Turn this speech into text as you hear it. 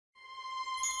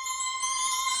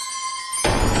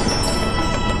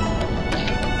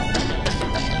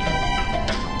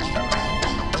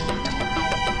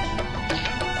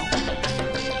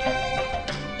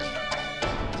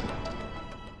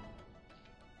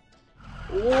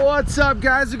What's up,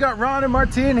 guys? We got Ron and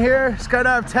Martine here,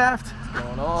 Skydive Taft. What's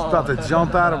going on? Just about to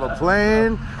jump out of a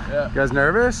plane. Yeah. You guys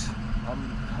nervous? I'm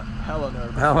hella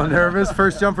nervous. Hella nervous.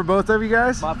 First jump for both of you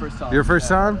guys? My first time. Your first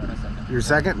time? Yeah, my second. Your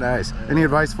second? Nice. Any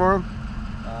advice for him?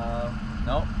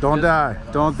 No. Don't die.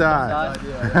 Don't die.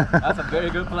 Yeah. That's a very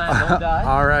good plan. Don't die.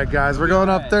 All right, guys. We're going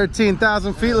up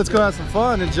 13,000 feet. Let's go have some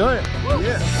fun. Enjoy it. Woo.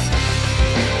 Yeah.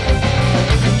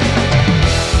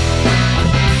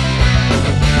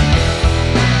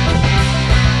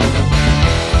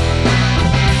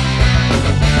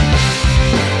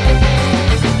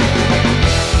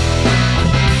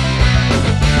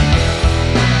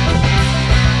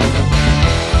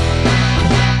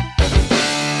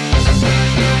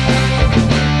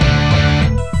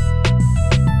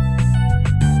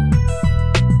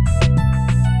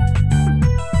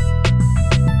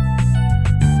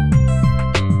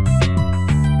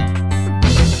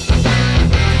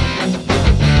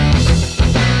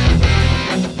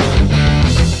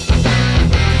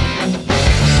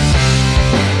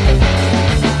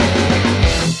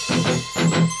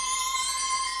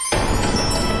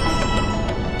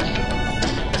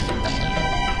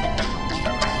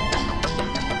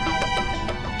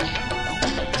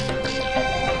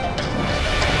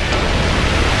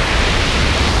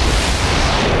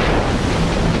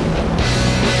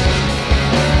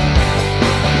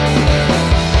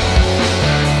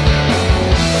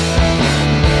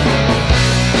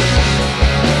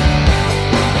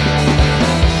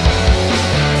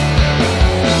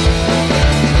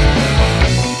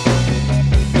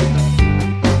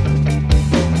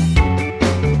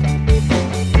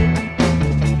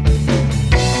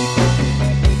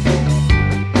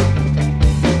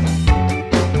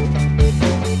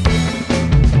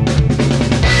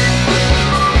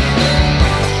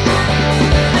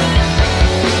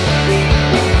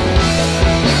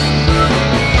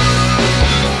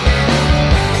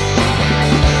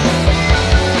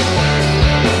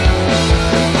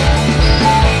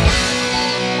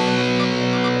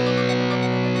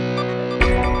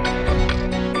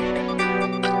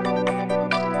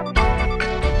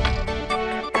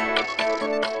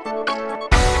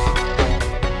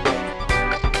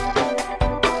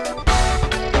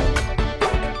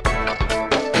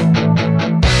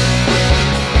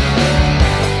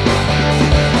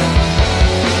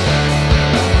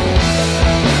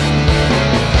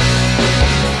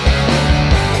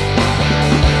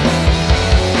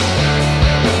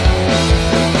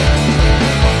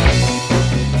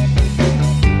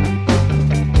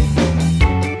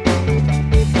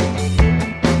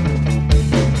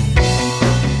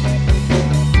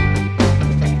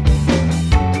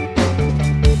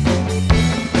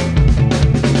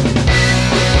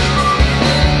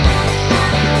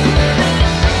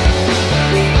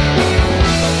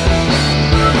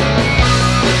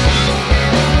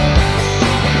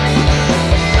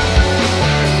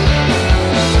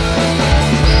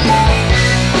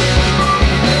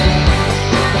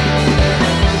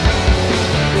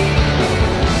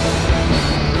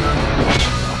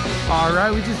 All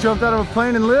right, we just jumped out of a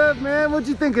plane and lived, man. What'd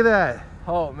you think of that?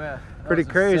 Oh man, Pretty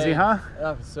crazy, insane. huh?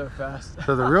 That was so fast.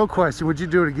 So the real question, would you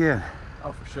do it again?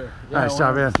 Oh, for sure. Nice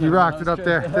job, man. You rocked it up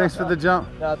there. Thanks for the jump.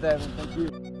 Not that, man. Thank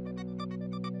you.